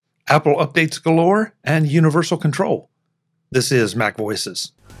Apple updates galore, and universal control. This is Mac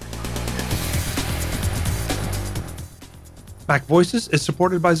Voices. Mac Voices is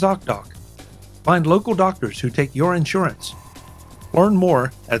supported by ZocDoc. Find local doctors who take your insurance. Learn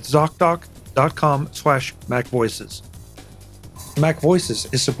more at ZocDoc.com/MacVoices. Mac Voices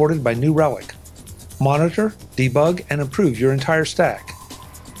is supported by New Relic. Monitor, debug, and improve your entire stack.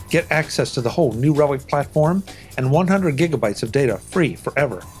 Get access to the whole New Relic platform and 100 gigabytes of data free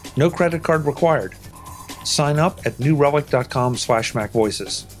forever. No credit card required. Sign up at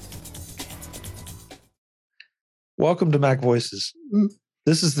newrelic.com/MacVoices. Welcome to Mac Voices.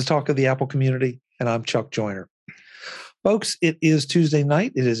 This is the talk of the Apple community, and I'm Chuck Joyner. Folks, it is Tuesday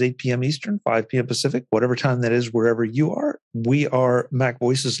night. It is 8 p.m. Eastern, 5 p.m. Pacific, whatever time that is, wherever you are. We are Mac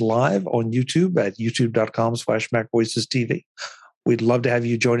Voices live on YouTube at youtube.com/MacVoicesTV. We'd love to have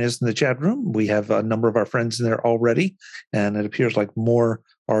you join us in the chat room. We have a number of our friends in there already, and it appears like more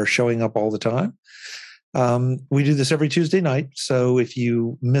are showing up all the time. We do this every Tuesday night, so if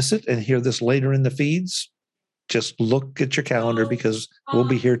you miss it and hear this later in the feeds, just look at your calendar because we'll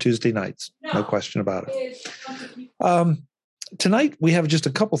be here Tuesday nights. No question about it. Tonight, we have just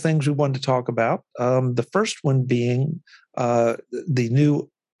a couple things we wanted to talk about. The first one being the new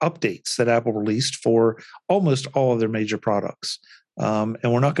updates that Apple released for almost all of their major products. And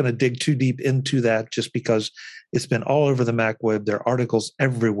we're not going to dig too deep into that just because it's been all over the Mac web. There are articles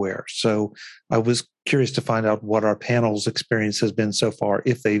everywhere. So I was curious to find out what our panel's experience has been so far,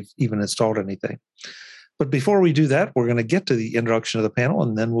 if they've even installed anything. But before we do that, we're going to get to the introduction of the panel,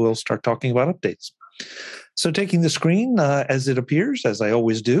 and then we'll start talking about updates. So taking the screen as it appears, as I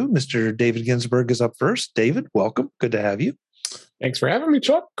always do, Mr. David Ginsburg is up first. David, welcome. Good to have you. Thanks for having me,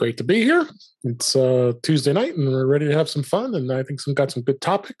 Chuck. Great to be here. It's Tuesday night, and we're ready to have some fun. And I think got some good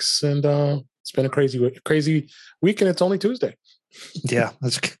topics. And it's been a crazy week, and it's only Tuesday. Yeah,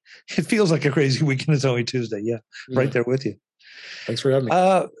 it feels like a crazy week, and it's only Tuesday. Yeah, right there with you. Thanks for having me.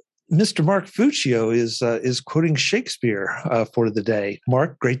 Mr. Mark Fuccio is quoting Shakespeare for the day.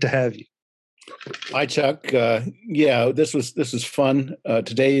 Mark, great to have you. Hi, Chuck. This was fun.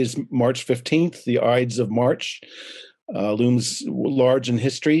 Today is March 15th, the Ides of March. Looms large in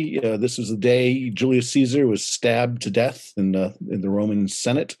history. This was the day Julius Caesar was stabbed to death in the Roman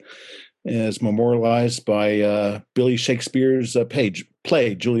Senate, as memorialized by Billy Shakespeare's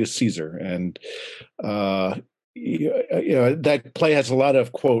play Julius Caesar. And that play has a lot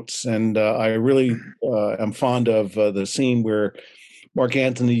of quotes, and I really am fond of the scene where Mark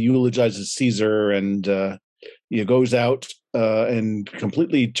Antony eulogizes Caesar and goes out and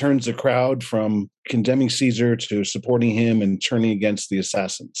completely turns the crowd from condemning Caesar to supporting him and turning against the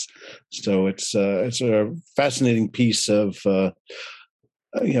assassins. So it's a fascinating piece of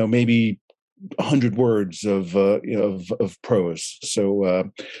maybe 100 words of prose.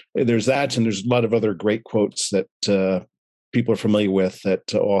 So there's that, and there's a lot of other great quotes that people are familiar with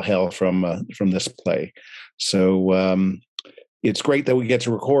that all hail from this play. So it's great that we get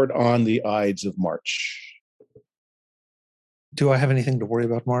to record on the Ides of March. Do I have anything to worry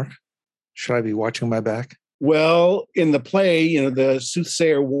about, Mark? Should I be watching my back? Well, in the play, the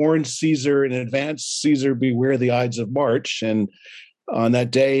soothsayer warns Caesar in advance, Caesar, beware the Ides of March. And on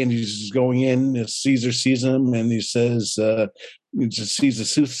that day, and he's going in, Caesar sees him, and he says, he just sees the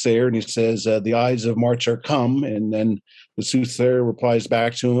soothsayer, and he says, the Ides of March are come. And then the soothsayer replies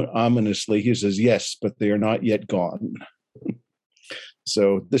back to him ominously. He says, yes, but they are not yet gone.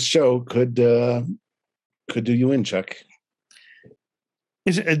 So this show could do you in, Chuck.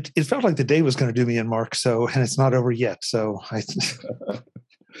 It felt like the day was going to do me in, Mark. So, and it's not over yet. So,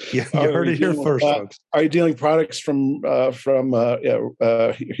 you heard it here first, folks. Are you dealing products from Red from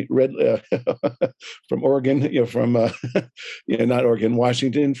Oregon? From not Oregon,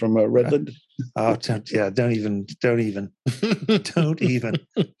 Washington, from Redland. Oh, don't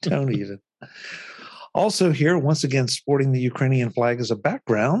even. Also here, once again, sporting the Ukrainian flag as a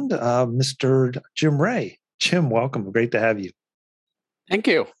background, Mr. Jim Ray. Jim, welcome. Great to have you. Thank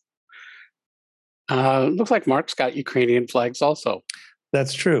you. Looks like Mark's got Ukrainian flags also.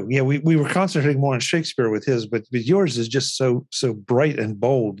 That's true. Yeah, we were concentrating more on Shakespeare with his, but yours is just so bright and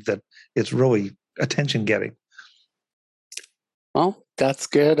bold that it's really attention-getting. Well, that's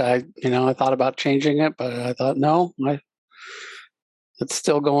good. I thought about changing it, but I thought, no, it's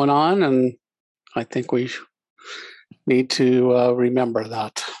still going on, and I think we need to remember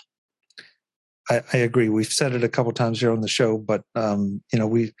that. I agree. We've said it a couple times here on the show, but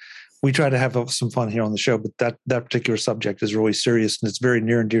we try to have some fun here on the show. But that particular subject is really serious, and it's very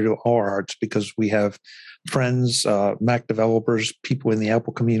near and dear to our hearts because we have friends, Mac developers, people in the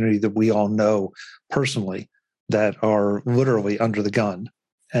Apple community that we all know personally that are literally under the gun.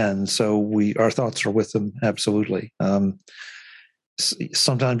 and so our thoughts are with them absolutely.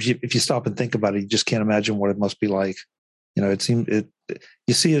 Sometimes if you stop and think about it, you just can't imagine what it must be like. You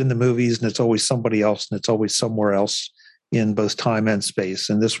see it in the movies, and it's always somebody else, and it's always somewhere else in both time and space.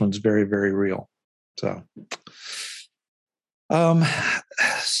 And this one's very, very real. So,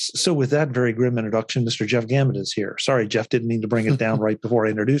 so with that very grim introduction, Mr. Jeff Gamet is here. Sorry, Jeff, didn't mean to bring it down right before I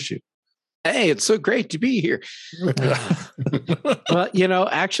introduced you. Hey, it's so great to be here. Well,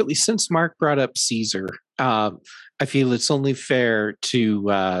 actually, since Mark brought up Caesar, I feel it's only fair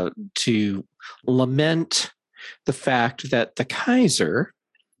to lament the fact that the Kaiser,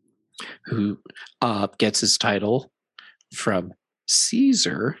 who gets his title from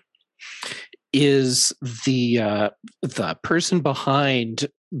Caesar, is the person behind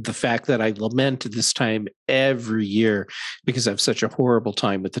the fact that I lament this time every year because I have such a horrible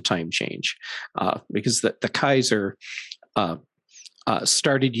time with the time change. Because the Kaiser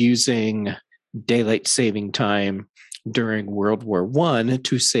started using daylight saving time during World War I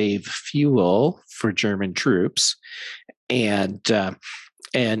to save fuel for German troops, and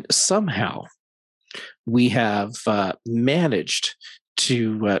somehow we have managed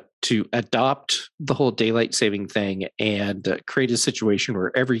to adopt the whole daylight saving thing and create a situation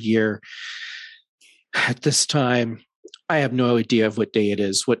where every year at this time, I have no idea of what day it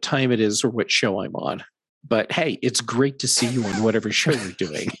is, what time it is, or what show I'm on. But hey, it's great to see you on whatever show you're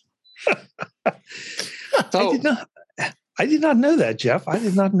doing. I did not know that, Jeff. I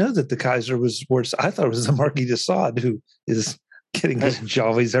did not know that the Kaiser was worse. I thought it was the Marquis de Sade who is getting his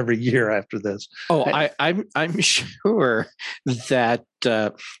jollies every year after this. Oh, I'm sure that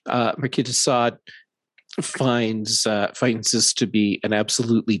Marquis de Sade finds this to be an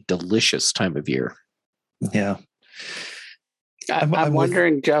absolutely delicious time of year. Yeah. I'm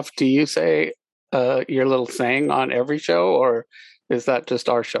wondering, Jeff, do you say your little saying on every show, or is that just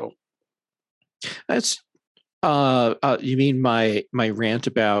our show? That's you mean my rant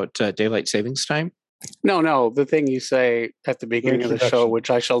about daylight savings time? No, the thing you say at the beginning of the show,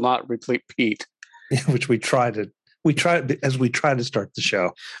 which I shall not repeat. Which we try to start the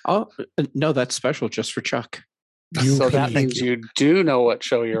show. Oh no, that's special just for Chuck. So that means you do know what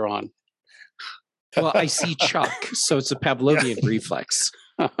show you're on. Well, I see Chuck, so it's a Pavlovian reflex.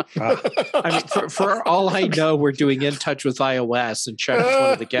 I mean, for all I know, we're doing In Touch with iOS, and Chuck is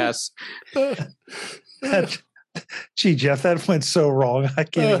one of the guests. Gee, Jeff, that went so wrong. I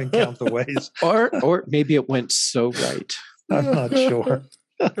can't even count the ways. Or maybe it went so right. I'm not sure.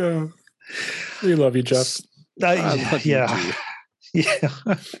 We love you, Jeff. Yeah.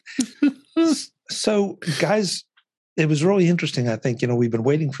 So, guys, it was really interesting. I think, we've been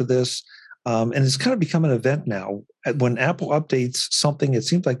waiting for this, and it's kind of become an event now. When Apple updates something, it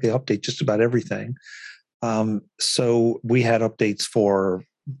seems like they update just about everything. So we had updates for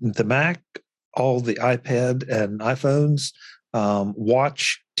the Mac, all the iPad and iPhones,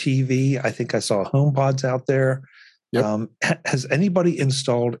 watch, TV. I think I saw HomePods out there. Yep. Has anybody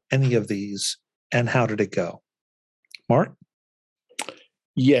installed any of these, and how did it go? Mark?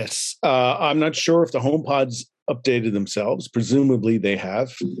 Yes. I'm not sure if the HomePods updated themselves. Presumably they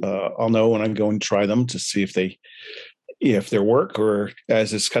have. I'll know when I go and try them to see if they work, or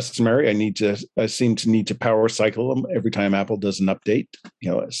as is customary, I seem to need to power cycle them every time Apple does an update.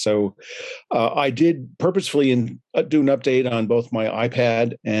 So I did purposefully do an update on both my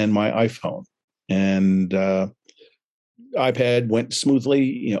iPad and my iPhone, and iPad went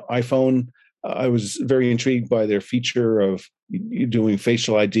smoothly. iPhone, I was very intrigued by their feature of doing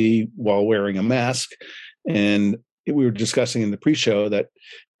facial ID while wearing a mask, and we were discussing in the pre-show that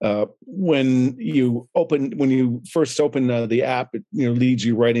when you first open the app, it leads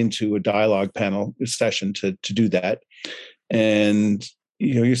you right into a dialogue panel session to do that, and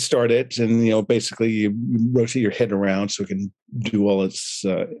you start it, and basically you rotate your head around so it can do all its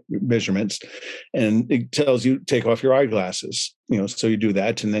measurements, and it tells you take off your eyeglasses. So you do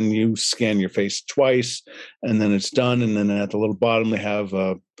that, and then you scan your face twice, and then it's done. And then at the little bottom they have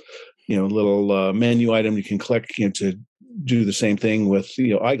a little menu item you can click to do the same thing with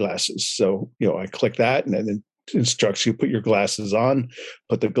eyeglasses. So I click that, and then it instructs you put your glasses on,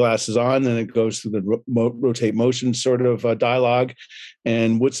 put the glasses on, and it goes through the rotate motion sort of dialogue.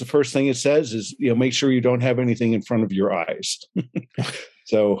 And what's the first thing it says is make sure you don't have anything in front of your eyes.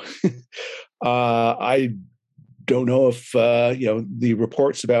 So I don't know if the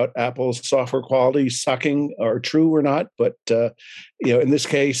reports about Apple's software quality sucking are true or not, but in this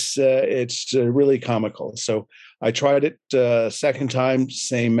case it's really comical. So I tried it second time,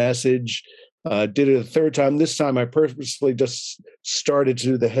 same message. Did it a third time. This time I purposely just started to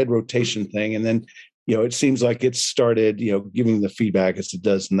do the head rotation thing, and then it seems like it started, giving the feedback as it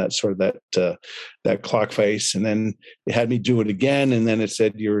does in that sort of that clock face. And then it had me do it again. And then it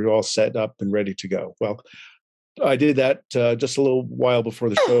said, you're all set up and ready to go. Well, I did that just a little while before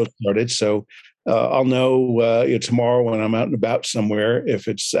the show started. So I'll know tomorrow when I'm out and about somewhere if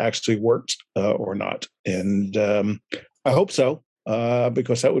it's actually worked or not. And I hope so,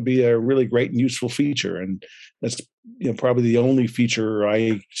 because that would be a really great and useful feature. And that's probably the only feature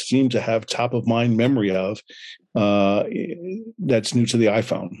I seem to have top of mind memory of that's new to the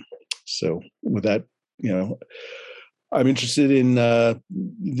iPhone. So with that, I'm interested in the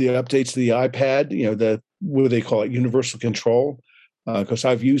updates to the iPad, what do they call it? Universal control. Because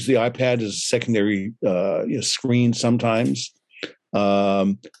I've used the iPad as a secondary screen sometimes.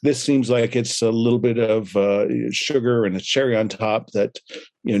 This seems like it's a little bit of sugar and a cherry on top that,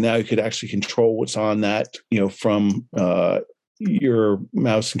 now you could actually control what's on that, from your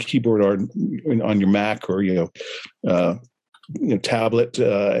mouse and keyboard or on your Mac or, tablet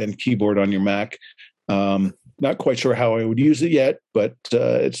and keyboard on your Mac. Not quite sure how I would use it yet, but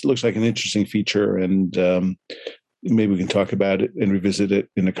it looks like an interesting feature, and maybe we can talk about it and revisit it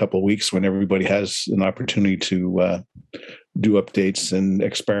in a couple of weeks when everybody has an opportunity to do updates and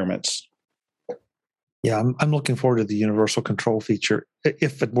experiments. Yeah, I'm looking forward to the universal control feature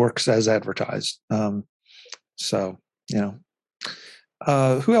if it works as advertised. Who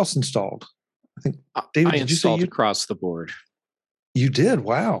else installed? I think David. I installed across the board. You did?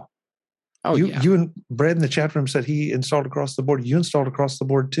 Wow. Oh, you and Brad in the chat room said he installed across the board. You installed across the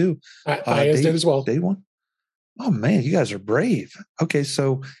board too. I did as well. Day one. Oh man, you guys are brave. Okay,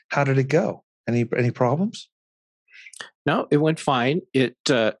 so how did it go? Any problems? No, it went fine. It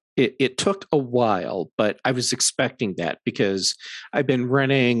took a while, but I was expecting that because I've been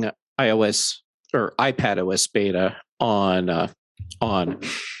running iOS or iPad OS beta on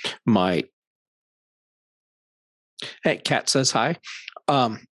my. Hey, Cat says hi.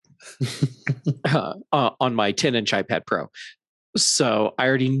 On my 10-inch iPad Pro. So I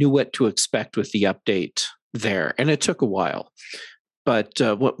already knew what to expect with the update there, and it took a while. But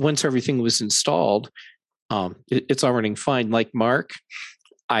once everything was installed, it's all running fine. Like Mark,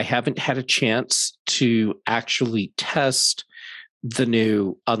 I haven't had a chance to actually test the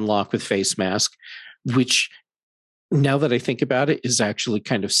new Unlock with Face Mask, which, now that I think about it, is actually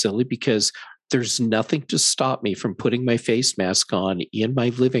kind of silly because there's nothing to stop me from putting my face mask on in my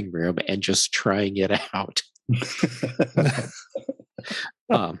living room and just trying it out.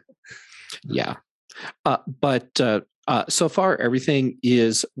 Yeah. But so far, everything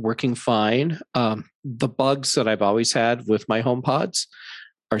is working fine. The bugs that I've always had with my HomePods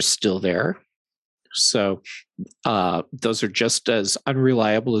are still there. So those are just as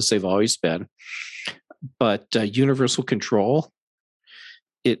unreliable as they've always been. But universal control,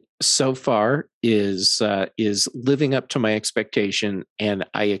 it so far is living up to my expectation, and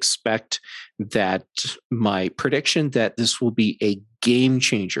I expect that my prediction that this will be a game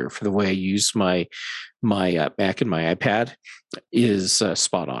changer for the way I use my Mac and my iPad is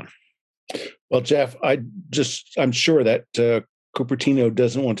spot on. Well, Jeff, I'm sure that Cupertino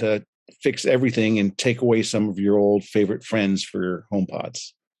doesn't want to fix everything and take away some of your old favorite friends for your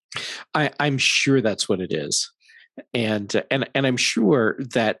HomePods. I'm sure that's what it is. And I'm sure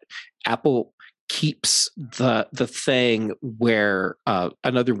that Apple keeps the thing where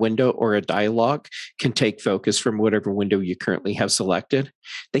another window or a dialog can take focus from whatever window you currently have selected.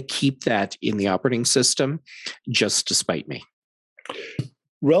 They keep that in the operating system just to spite me.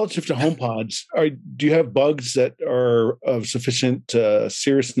 Relative to HomePods, do you have bugs that are of sufficient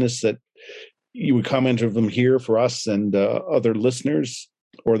seriousness that you would comment on them here for us and other listeners?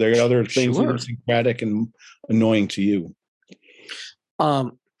 Or are there other things that are idiosyncratic and annoying to you?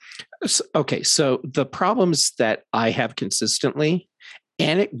 Okay, so the problems that I have consistently,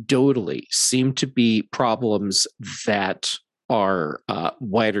 anecdotally, seem to be problems that are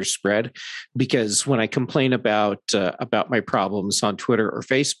wider spread. Because when I complain about my problems on Twitter or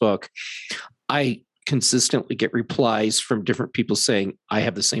Facebook, I consistently get replies from different people saying I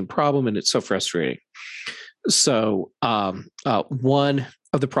have the same problem, and it's so frustrating. So one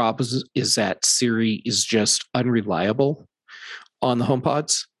of the problems is that Siri is just unreliable on the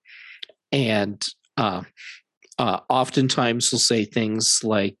HomePods. And oftentimes we'll say things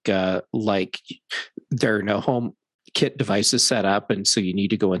like there are no HomeKit devices set up, and so you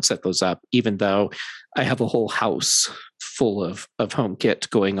need to go and set those up, even though I have a whole house full of HomeKit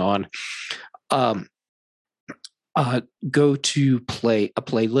going on. Go to play a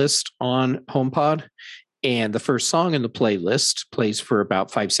playlist on HomePod, and the first song in the playlist plays for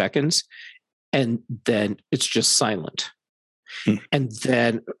about 5 seconds, and then it's just silent. And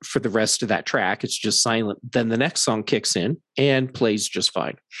then for the rest of that track, it's just silent. Then the next song kicks in and plays just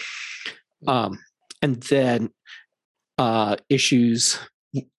fine. And then issues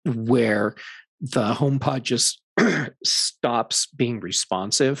where the HomePod just stops being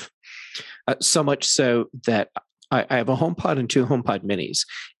responsive. So much so that I have a HomePod and 2 HomePod minis,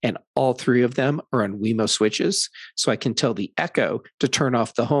 and all 3 of them are on Wemo switches. So I can tell the Echo to turn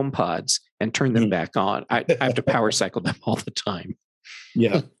off the HomePods and turn them back on. I have to power cycle them all the time.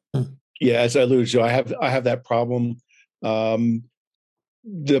 Yeah. Yeah. As I alluded to, I have that problem.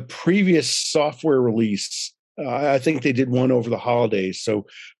 The previous software release, I think they did one over the holidays. So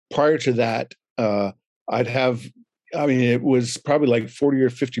prior to that, it was probably like 40 or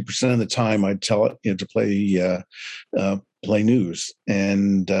 50% of the time I'd tell it to play news,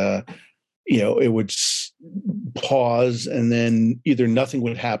 and it would pause, and then either nothing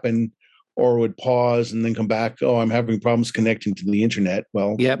would happen, or it would pause and then come back. Oh, I'm having problems connecting to the internet.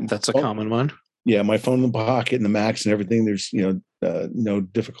 Well, yep, that's a common one. Yeah, my phone in the pocket and the Macs and everything. There's no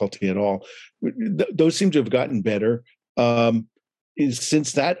difficulty at all. Those seem to have gotten better.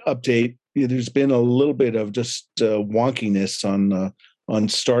 Since that update, there's been a little bit of just wonkiness on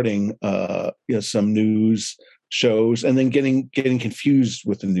starting some news shows, and then getting confused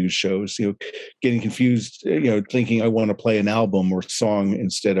with the news shows. Getting confused. Thinking I want to play an album or song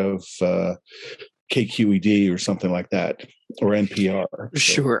instead of KQED or something like that, or NPR.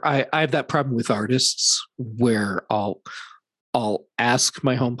 Sure, I have that problem with artists where I'll ask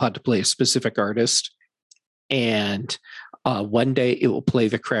my HomePod to play a specific artist, and one day it will play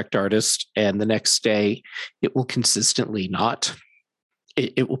the correct artist, and the next day it will consistently not.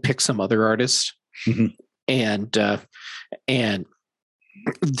 It will pick some other artist, and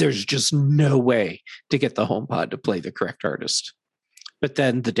there's just no way to get the HomePod to play the correct artist. But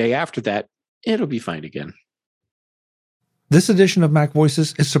then the day after that, it'll be fine again. This edition of Mac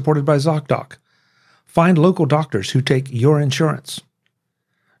Voices is supported by ZocDoc. Find local doctors who take your insurance.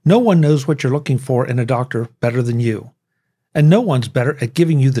 No one knows what you're looking for in a doctor better than you. And no one's better at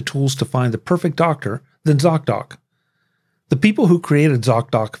giving you the tools to find the perfect doctor than ZocDoc. The people who created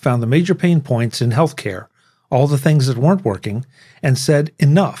ZocDoc found the major pain points in healthcare, all the things that weren't working, and said,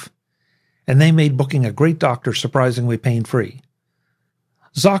 enough. And they made booking a great doctor surprisingly pain-free.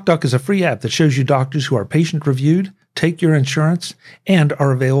 ZocDoc is a free app that shows you doctors who are patient-reviewed, take your insurance, and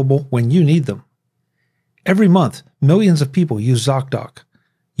are available when you need them. Every month, millions of people use ZocDoc.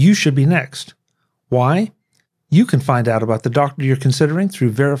 You should be next. Why? You can find out about the doctor you're considering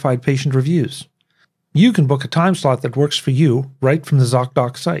through verified patient reviews. You can book a time slot that works for you right from the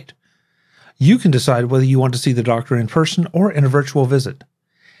ZocDoc site. You can decide whether you want to see the doctor in person or in a virtual visit.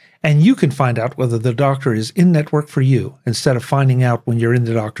 And you can find out whether the doctor is in-network for you instead of finding out when you're in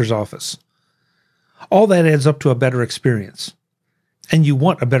the doctor's office. All that adds up to a better experience. And you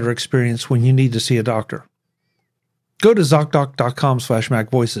want a better experience when you need to see a doctor. Go to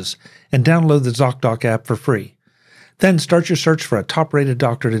ZocDoc.com/MacVoices and download the ZocDoc app for free. Then start your search for a top-rated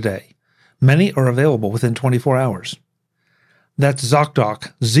doctor today. Many are available within 24 hours. That's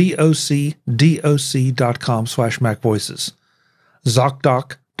ZocDoc, ZocDoc.com/MacVoices.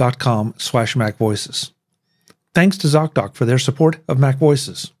 ZocDoc.com/MacVoices. Thanks to ZocDoc for their support of Mac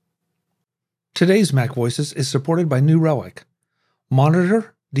Voices. Today's Mac Voices is supported by New Relic.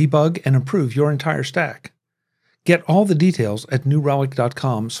 Monitor, debug, and improve your entire stack. Get all the details at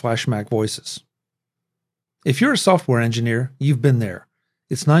newrelic.com/MacVoices. If you're a software engineer, you've been there.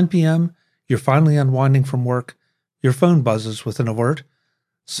 It's 9 p.m., you're finally unwinding from work, your phone buzzes with an alert,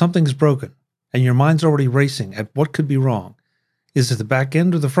 something's broken, and your mind's already racing at what could be wrong. Is it the back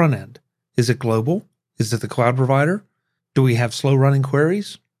end or the front end? Is it global? Is it the cloud provider? Do we have slow-running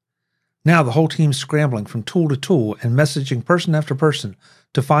queries? Now the whole team's scrambling from tool to tool and messaging person after person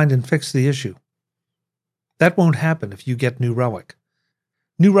to find and fix the issue. That won't happen if you get New Relic.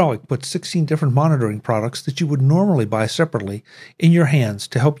 New Relic puts 16 different monitoring products that you would normally buy separately in your hands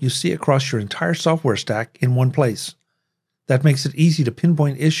to help you see across your entire software stack in one place. That makes it easy to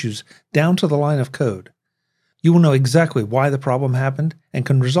pinpoint issues down to the line of code. You will know exactly why the problem happened and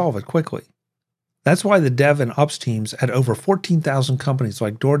can resolve it quickly. That's why the dev and ops teams at over 14,000 companies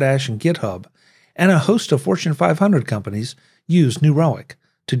like DoorDash and GitHub, and a host of Fortune 500 companies, use New Relic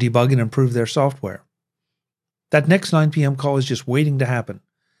to debug and improve their software. That next 9 p.m. call is just waiting to happen.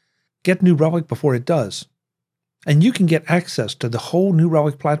 Get New Relic before it does. And you can get access to the whole New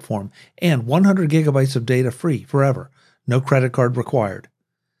Relic platform and 100 gigabytes of data free forever, no credit card required.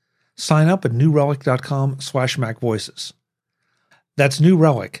 Sign up at newrelic.com/MacVoices. That's New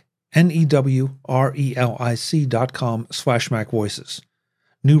Relic, NEWRELIC.com/MacVoices.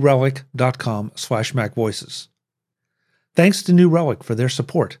 newrelic.com/MacVoices. Thanks to New Relic for their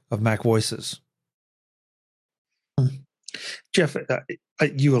support of Mac Voices. Jeff,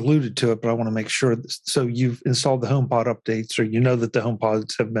 you alluded to it, but I want to make sure. So you've installed the HomePod updates, or you know that the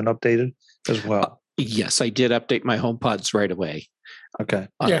HomePods have been updated as well? Yes, I did update my HomePods right away. Okay.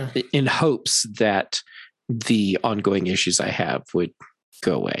 In hopes that the ongoing issues I have would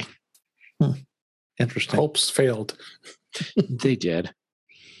go away. Interesting. Hopes failed. They did.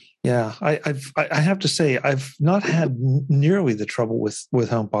 Yeah, I have to say I've not had nearly the trouble with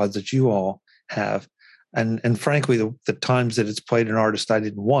HomePods that you all have, and frankly, the times that it's played an artist I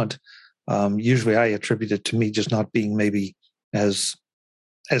didn't want, usually I attribute it to me just not being maybe as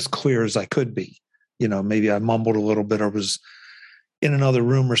clear as I could be. You know, maybe I mumbled a little bit or was in another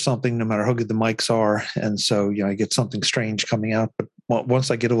room or something, no matter how good the mics are, and so I get something strange coming out. But once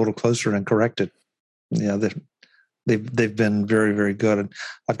I get a little closer and correct it, they've been very, very good. And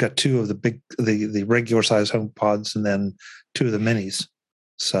I've got two of the regular size HomePods and then two of the minis.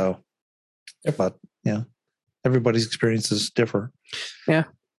 So, but everybody's experiences differ. Yeah.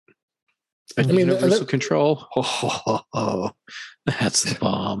 I mean, universal control. That's the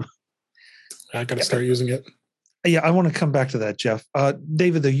bomb. I got to start using it. Yeah, I want to come back to that, Jeff.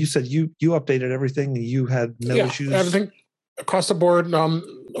 David, though, you said you updated everything. You had no issues. Everything across the board.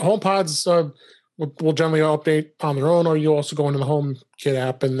 HomePods will generally update on their own, or you also go into the HomeKit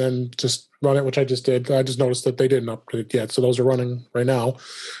app and then just run it, which I just did. I just noticed that they didn't update it yet, so those are running right now.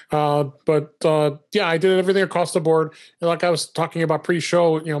 But I did everything across the board. And like I was talking about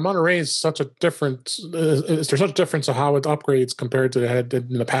pre-show, Monterey is such a difference. There's such a difference of how it upgrades compared to it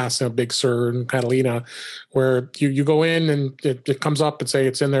did in the past, Big Sur and Catalina, where you go in and it comes up and say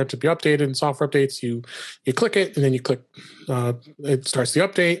it's in there to be updated. And software updates, you click it and then you click. It starts the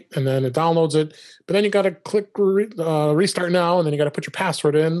update and then it downloads it. But then you got to click restart now, and then you got to put your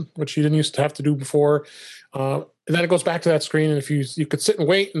password in, which you didn't used to have to do before. And then it goes back to that screen, and if you could sit and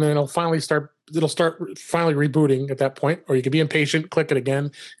wait, and then it'll start finally rebooting at that point, or you could be impatient, click it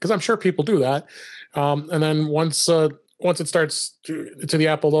again, because I'm sure people do that. And then once it starts to the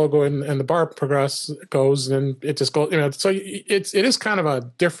Apple logo and the bar progress goes, then it just goes. So it is kind of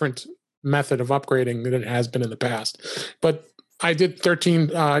a different method of upgrading than it has been in the past. But I did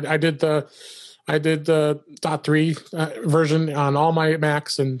 13. I did the .3 version on all my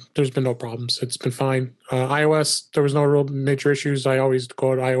Macs, and there's been no problems. It's been fine. iOS, there was no real major issues. I always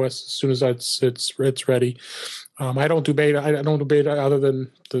go to iOS as soon as it's ready. I don't do beta. I don't do beta other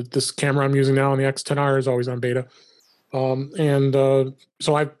than this camera I'm using now, and the X10R is always on beta.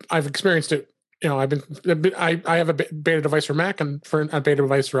 So I've experienced it. I have a beta device for Mac and a beta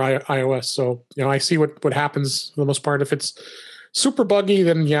device for iOS. So I see what happens for the most part. If it's super buggy,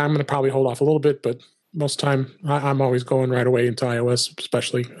 then I'm going to probably hold off a little bit, but most time I'm always going right away into iOS,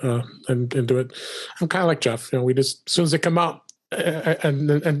 especially and do it. I'm kind of like Jeff. We just as soon as they come out,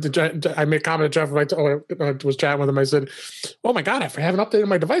 and I made a comment to Jeff. I was chatting with him. I said, "Oh my god, I haven't updated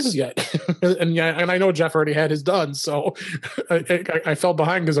my devices yet," and I know Jeff already had his done, so I fell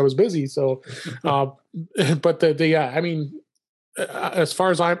behind because I was busy. So, but I mean. As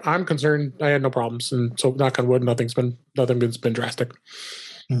far as I'm concerned, I had no problems, and so knock on wood, nothing's been drastic.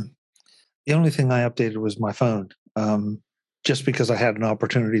 The only thing I updated was my phone, just because I had an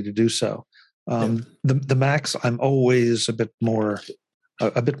opportunity to do so. The Macs, I'm always a bit more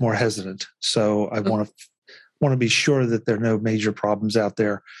hesitant, so I want to be sure that there are no major problems out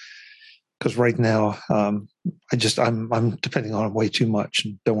there. Because right now, I'm depending on them way too much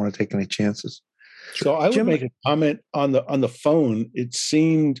and don't want to take any chances. So I would make a comment on the phone. It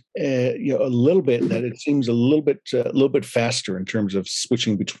seemed a little bit that it seems a little bit faster in terms of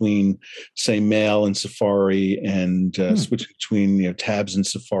switching between, say, Mail and Safari, and switching between tabs in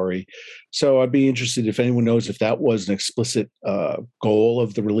Safari. So I'd be interested if anyone knows if that was an explicit goal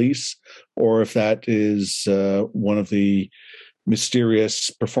of the release, or if that is one of the mysterious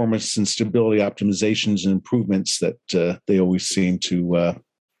performance and stability optimizations and improvements that they always seem to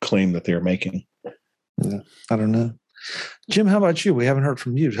claim that they're making. Yeah, I don't know. Jim, how about you? We haven't heard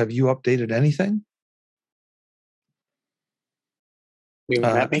from you. Have you updated anything? You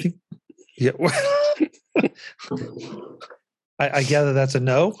met me? Yeah. I gather that's a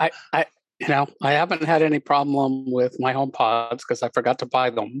no. I haven't had any problem with my HomePods because I forgot to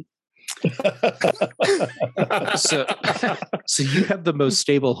buy them. So you have the most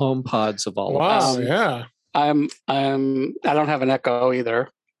stable HomePods of all. Wow! Of us. Yeah. I don't have an Echo either.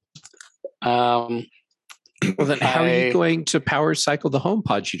 Well, then how are you going to power cycle the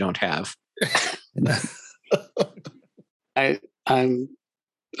HomePods you don't have? I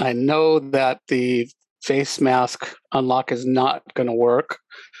know that the face mask unlock is not going to work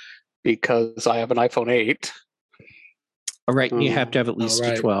because I have an iPhone 8. All right, you have to have at least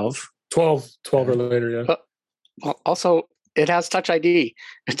right. a 12. 12 or later, yeah. Also, it has Touch ID.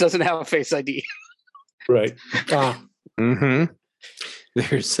 It doesn't have a Face ID. Right. Mm-hmm.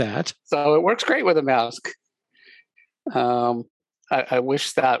 There's that. So it works great with a mask. I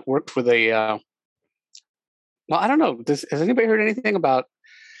wish that worked with a. Well, I don't know. Has anybody heard anything about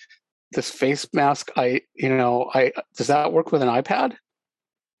this face mask? Does that work with an iPad?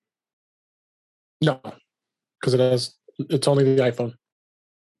 No, because it's only the iPhone.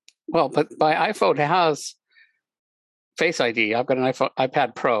 Well, but my iPhone has Face ID. I've got an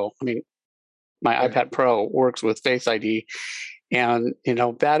iPad Pro. I mean, my iPad Pro works with Face ID. And,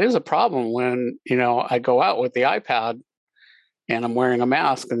 that is a problem when, I go out with the iPad and I'm wearing a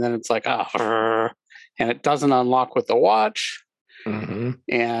mask and then it's like, and it doesn't unlock with the watch. Mm-hmm.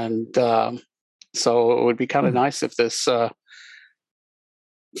 And so it would be kind of nice if this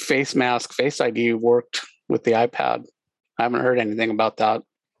face mask, Face ID worked with the iPad. I haven't heard anything about that.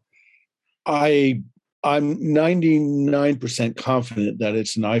 I'm 99% confident that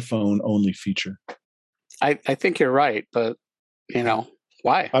it's an iPhone only feature. I think you're right, but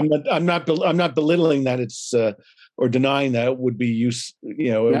why? I'm not belittling that it's or denying that it would be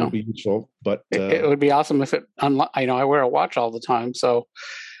would be useful, but it would be awesome if it I wear a watch all the time, so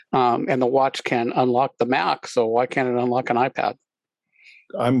and the watch can unlock the Mac, so why can't it unlock an iPad?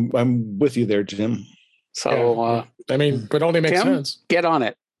 I'm with you there, Jim. So but it only makes Tim, sense. Get on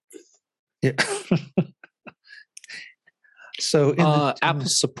it. Yeah. So in the Apple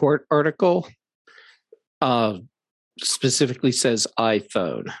support article specifically says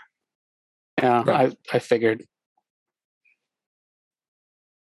iPhone. Yeah, right. I figured.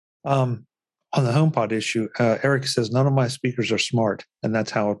 On the HomePod issue, Eric says none of my speakers are smart, and that's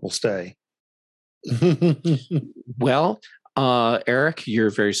how it will stay. Well, Eric, you're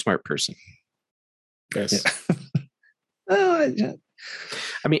a very smart person. Yes. Yeah.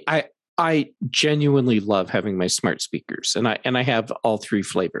 I mean, I genuinely love having my smart speakers, and I have all three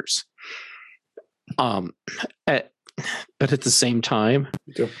flavors. But at the same time,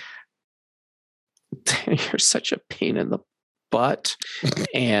 you're such a pain in the butt,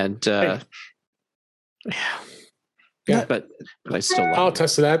 and but I still love I'll it.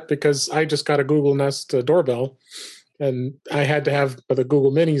 attest to that because I just got a Google Nest doorbell, and I had to have the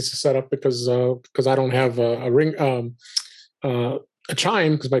Google Minis set up because I don't have a ring a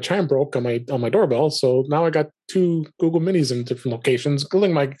chime because my chime broke on my doorbell. So now I got two Google Minis in different locations,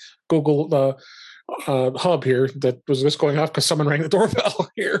 including my Google hub here that was just going off because someone rang the doorbell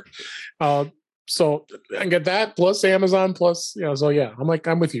here. So I get that plus Amazon plus So yeah,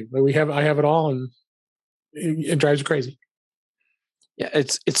 I'm with you. I have it all, and it drives you crazy. Yeah,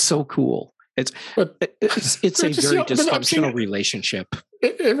 it's so cool. It's a very dysfunctional relationship.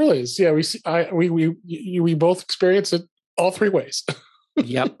 It really is. Yeah, we both experience it all three ways.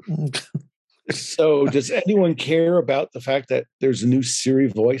 Yep. So does anyone care about the fact that there's a new Siri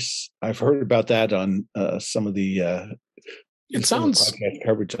voice? I've heard about that on some of the it sounds podcast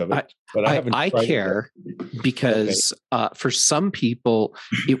coverage of it, but I haven't. I care because for some people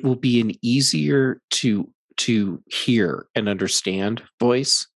it will be an easier to hear and understand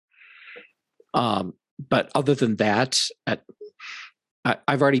voice. But other than that,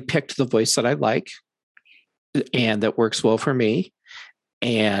 I've already picked the voice that I like and that works well for me.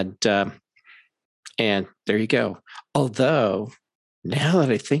 And there you go. Although now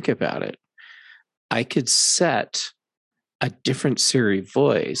that I think about it, I could set a different Siri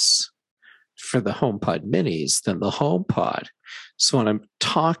voice for the HomePod minis than the HomePod. So when I'm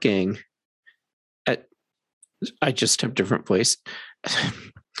talking, I just have different voice.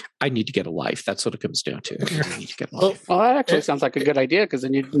 I need to get a life. That's what it comes down to. I need to get a life. Well, that actually sounds like a good idea because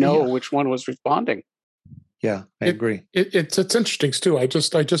then you'd know which one was responding. Yeah, I agree. It's interesting too. I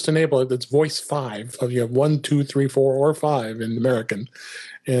just enabled it. It's voice 5 of you have 1, 2, 3, 4, or 5 in American,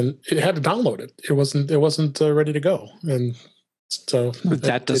 and it had to download it. It wasn't ready to go, and so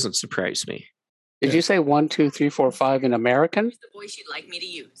that doesn't surprise me. Did you say 1, 2, 3, 4, 5 in American? The voice you'd like me to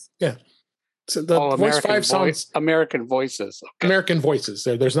use. Yeah. So the voice American 5 sounds American voices. Okay. American voices.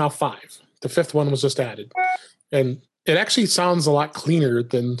 There's now 5. The 5th one was just added, and it actually sounds a lot cleaner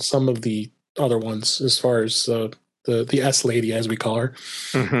than some of the other ones as far as the S lady, as we call her.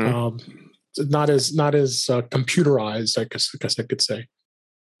 Mm-hmm. Not as computerized, I guess I could say.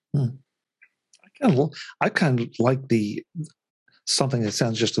 I kind of like something that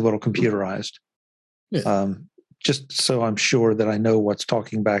sounds just a little computerized. Yeah. Just so I'm sure that I know what's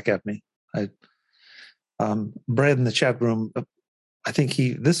talking back at me. Brad in the chat room, I think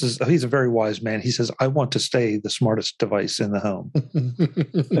he's a very wise man. He says, I want to stay the smartest device in the home.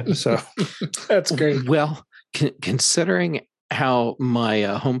 So that's great. Well, considering how my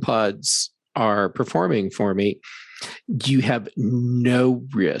HomePods are performing for me, you have no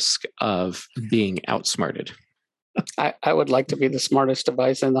risk of being outsmarted. I would like to be the smartest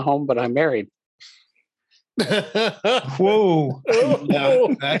device in the home, but I'm married. Whoa! Yeah,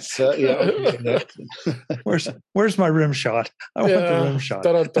 that's okay, Where's my rim shot? I want the rim shot.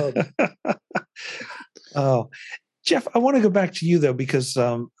 Oh, Jeff, I want to go back to you though, because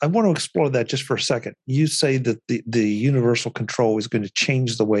I want to explore that just for a second. You say that the universal control is going to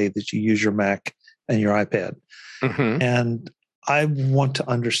change the way that you use your Mac and your iPad, and I want to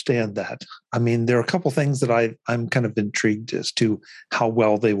understand that. I mean, there are a couple things that I'm kind of intrigued as to how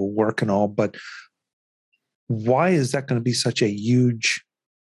well they will work and all, but why is that going to be such a huge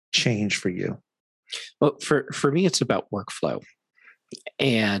change for you? Well, for me, it's about workflow.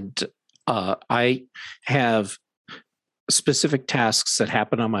 And I have specific tasks that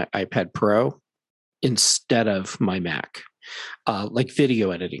happen on my iPad Pro instead of my Mac, like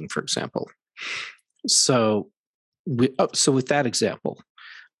video editing, for example. So with that example,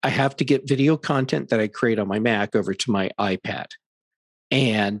 I have to get video content that I create on my Mac over to my iPad.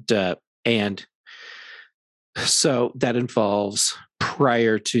 And so that involves,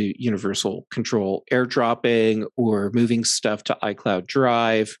 prior to universal control, airdropping or moving stuff to iCloud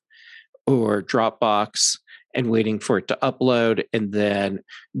Drive or Dropbox and waiting for it to upload, and then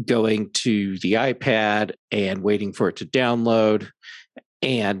going to the iPad and waiting for it to download.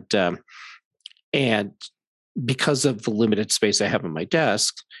 And because of the limited space I have on my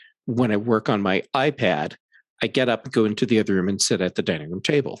desk, when I work on my iPad, I get up and go into the other room and sit at the dining room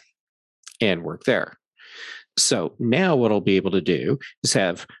table and work there. So now what I'll be able to do is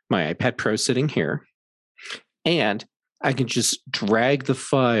have my iPad Pro sitting here, and I can just drag the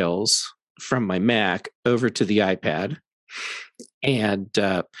files from my Mac over to the iPad, and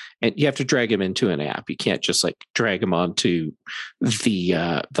you have to drag them into an app. You can't just like drag them onto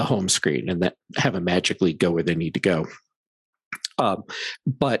the home screen and then have them magically go where they need to go.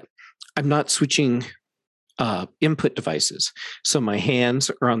 But I'm not switching input devices. So my hands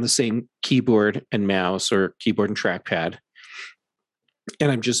are on the same keyboard and mouse or keyboard and trackpad,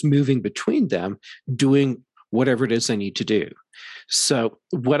 and I'm just moving between them, doing whatever it is I need to do. So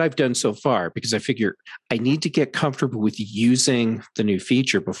what I've done so far, because I figure I need to get comfortable with using the new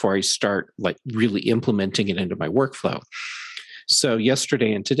feature before I start like really implementing it into my workflow. So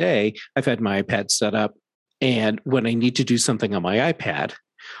yesterday and today, I've had my iPad set up, and when I need to do something on my iPad,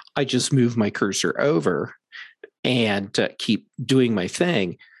 I just move my cursor over and keep doing my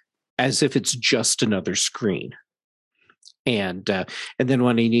thing as if it's just another screen. And then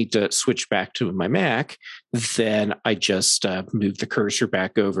when I need to switch back to my Mac, then I just move the cursor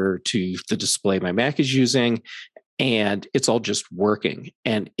back over to the display my Mac is using, and it's all just working.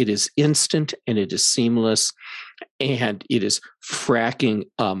 And it is instant, and it is seamless, and it is fracking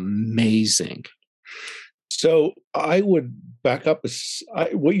amazing. So I would back up.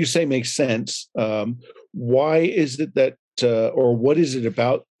 What you say makes sense. Why is it that, or what is it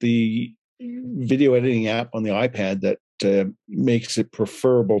about the video editing app on the iPad that makes it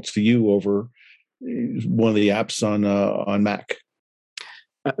preferable to you over one of the apps on Mac?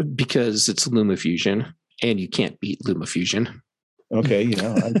 Because it's LumaFusion, and you can't beat LumaFusion. Okay,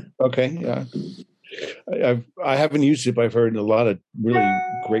 yeah, yeah. I haven't used it, but I've heard a lot of really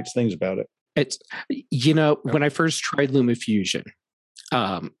great things about it. It's, when I first tried LumaFusion,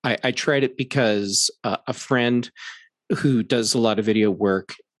 I tried it because a friend who does a lot of video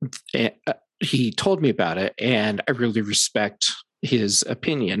work, he told me about it, and I really respect his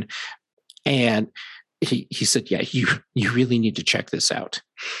opinion. And he said, "Yeah, you really need to check this out."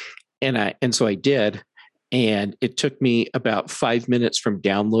 And so I did, and it took me about 5 minutes from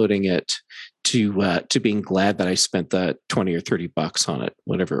downloading it to being glad that I spent the $20 or $30 on it,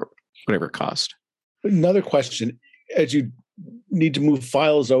 whatever it cost. Another question: as you need to move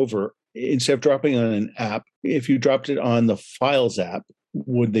files over, instead of dropping on an app, if you dropped it on the Files app,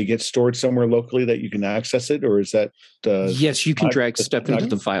 would they get stored somewhere locally that you can access it, or is that? Yes, you can drag stuff into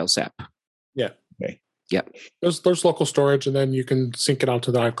the Files app. Yeah. Okay. Yeah. There's local storage, and then you can sync it out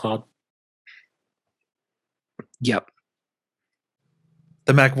to the iCloud. Yep.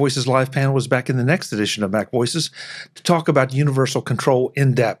 The Mac Voices Live panel is back in the next edition of Mac Voices to talk about universal control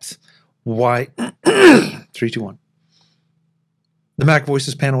in depth. Why? 3, 2, 1. The Mac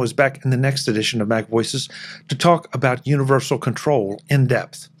Voices panel is back in the next edition of Mac Voices to talk about universal control in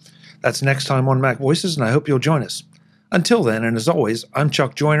depth. That's next time on Mac Voices, and I hope you'll join us. Until then, and as always, I'm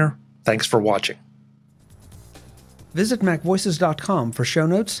Chuck Joyner. Thanks for watching. Visit MacVoices.com for show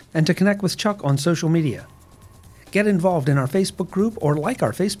notes and to connect with Chuck on social media. Get involved in our Facebook group or like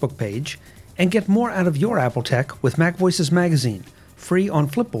our Facebook page, And get more out of your Apple tech with Mac Voices Magazine, free on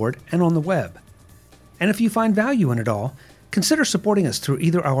Flipboard and on the web. And if you find value in it all, consider supporting us through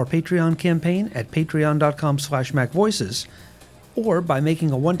either our Patreon campaign at patreon.com/MacVoices or by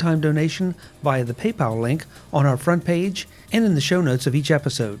making a one-time donation via the PayPal link on our front page and in the show notes of each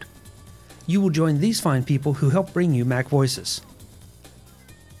episode. You will join these fine people who help bring you Mac Voices.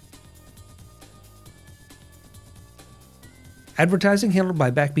 Advertising handled by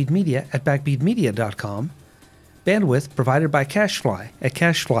Backbeat Media at backbeatmedia.com. Bandwidth provided by CacheFly at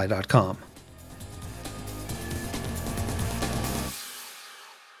cachefly.com.